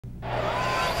From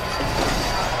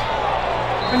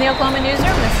the Oklahoma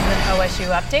Newsroom, this is an OSU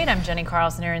update. I'm Jenny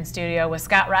Carlson here in studio with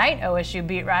Scott Wright, OSU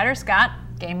beat writer. Scott,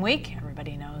 game week,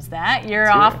 everybody knows that. You're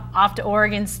off to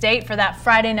Oregon State for that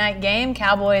Friday night game.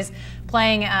 Cowboys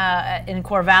playing in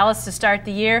Corvallis to start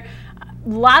the year.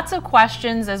 Lots of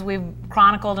questions, as we've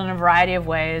chronicled in a variety of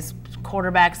ways.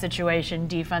 Quarterback situation,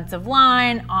 defensive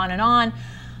line, on and on.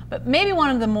 But maybe one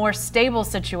of the more stable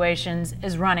situations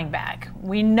is running back.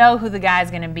 We know who the guy's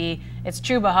going to be. It's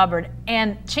Chuba Hubbard.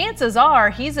 And chances are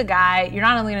he's a guy you're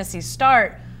not only going to see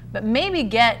start, but maybe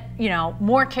get,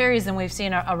 more carries than we've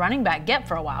seen a running back get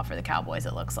for a while for the Cowboys,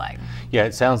 it looks like. Yeah,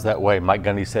 it sounds that way. Mike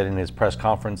Gundy said in his press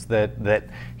conference that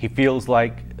he feels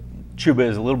like Chuba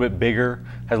is a little bit bigger,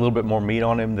 has a little bit more meat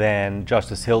on him than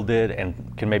Justice Hill did,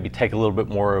 and can maybe take a little bit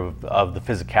more of the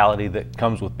physicality that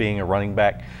comes with being a running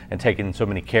back and taking so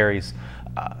many carries.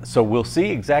 So we'll see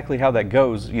exactly how that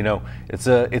goes. It's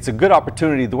a good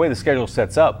opportunity. The way the schedule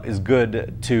sets up is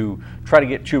good to try to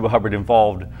get Chuba Hubbard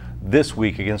involved this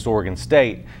week against Oregon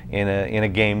State in a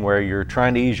game where you're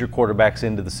trying to ease your quarterbacks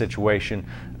into the situation.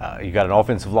 You got an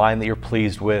offensive line that you're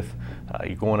pleased with.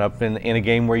 You're going up in a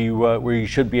game where you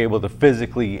should be able to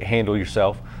physically handle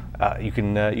yourself. You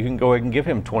can go ahead and give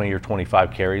him 20 or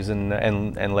 25 carries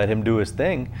and let him do his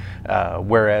thing.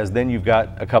 Whereas then you've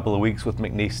got a couple of weeks with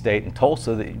McNeese State and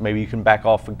Tulsa that maybe you can back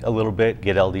off a little bit,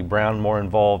 get LD Brown more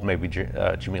involved, maybe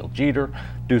Jamil Jeter,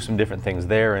 do some different things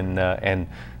there, and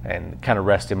kind of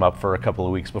rest him up for a couple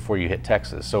of weeks before you hit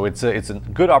Texas. So it's a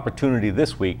good opportunity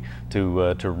this week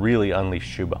to really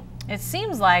unleash Chuba. It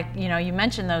seems like, you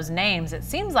mentioned those names, it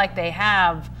seems like they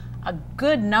have a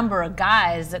good number of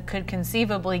guys that could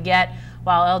conceivably get,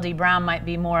 while LD Brown might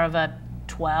be more of a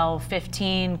 12,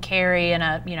 15 carry in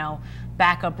a,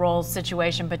 backup role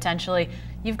situation potentially.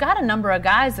 You've got a number of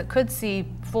guys that could see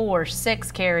 4,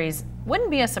 6 carries. Wouldn't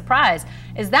be a surprise.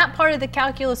 Is that part of the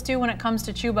calculus too when it comes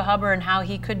to Chuba Hubbard and how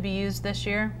he could be used this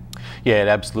year? Yeah, it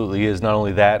absolutely is. Not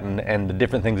only that, and the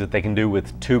different things that they can do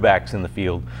with two backs in the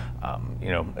field.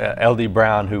 LD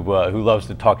Brown, who loves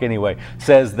to talk anyway,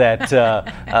 says that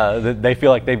that they feel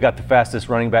like they've got the fastest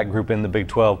running back group in the Big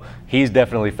 12. He's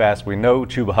definitely fast. We know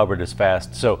Chuba Hubbard is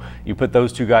fast. So you put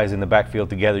those two guys in the backfield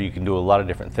together, you can do a lot of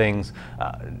different things.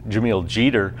 Jamil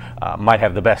Jeter might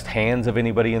have the best hands of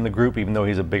anybody in the group, even though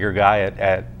he's a bigger guy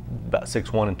at about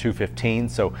 6'1" and 215,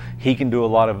 so he can do a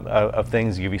lot of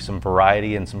things, give you some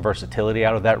variety and some versatility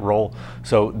out of that role.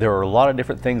 So there are a lot of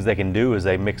different things they can do as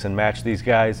they mix and match these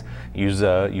guys. Use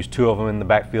two of them in the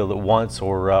backfield at once,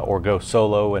 or go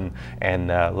solo and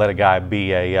let a guy be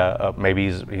maybe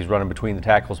he's running between the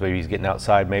tackles, maybe he's getting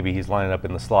outside, maybe he's lining up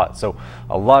in the slot. So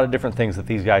a lot of different things that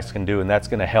these guys can do, and that's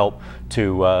going to help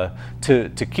to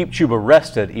keep Chuba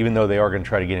rested, even though they are going to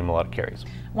try to get him a lot of carries.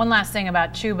 One last thing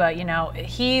about Chuba,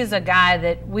 he's a guy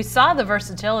that we saw the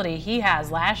versatility he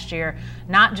has last year,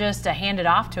 not just a hand it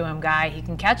off to him guy. He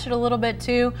can catch it a little bit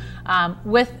too.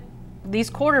 With these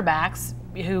quarterbacks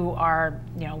who are,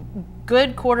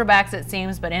 good quarterbacks it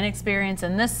seems, but inexperienced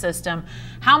in this system,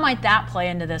 how might that play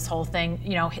into this whole thing?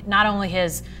 Not only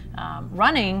his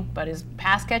running, but his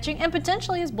pass catching and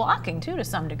potentially his blocking too, to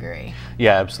some degree.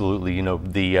 Yeah, absolutely.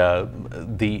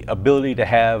 The ability to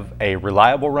have a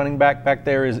reliable running back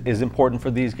there is important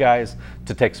for these guys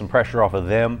to take some pressure off of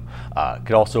them.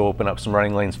 Could also open up some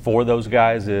running lanes for those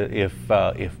guys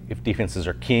if defenses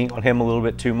are keying on him a little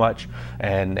bit too much.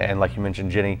 And like you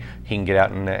mentioned, Jenny, he can get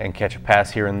out and catch a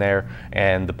pass here and there.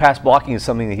 And the pass blocking is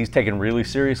something that he's taken really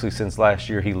seriously since last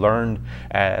year. He learned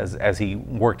as he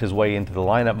worked his way into the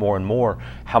lineup more and more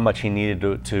how much he needed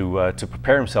to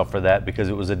prepare himself for that, because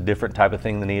it was a different type of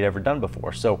thing than he'd ever done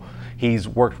before. So he's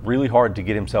worked really hard to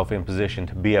get himself in position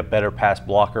to be a better pass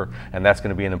blocker, and that's going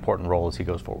to be an important role as he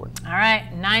goes forward. All right,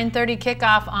 9:30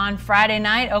 kickoff on Friday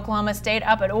night. Oklahoma State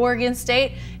up at Oregon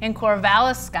State in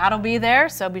Corvallis. Scott will be there,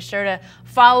 so be sure to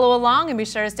follow along and be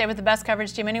sure to stay with the best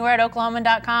coverage team anywhere at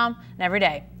Oklahoman.com and every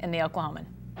day in the Oklahoman.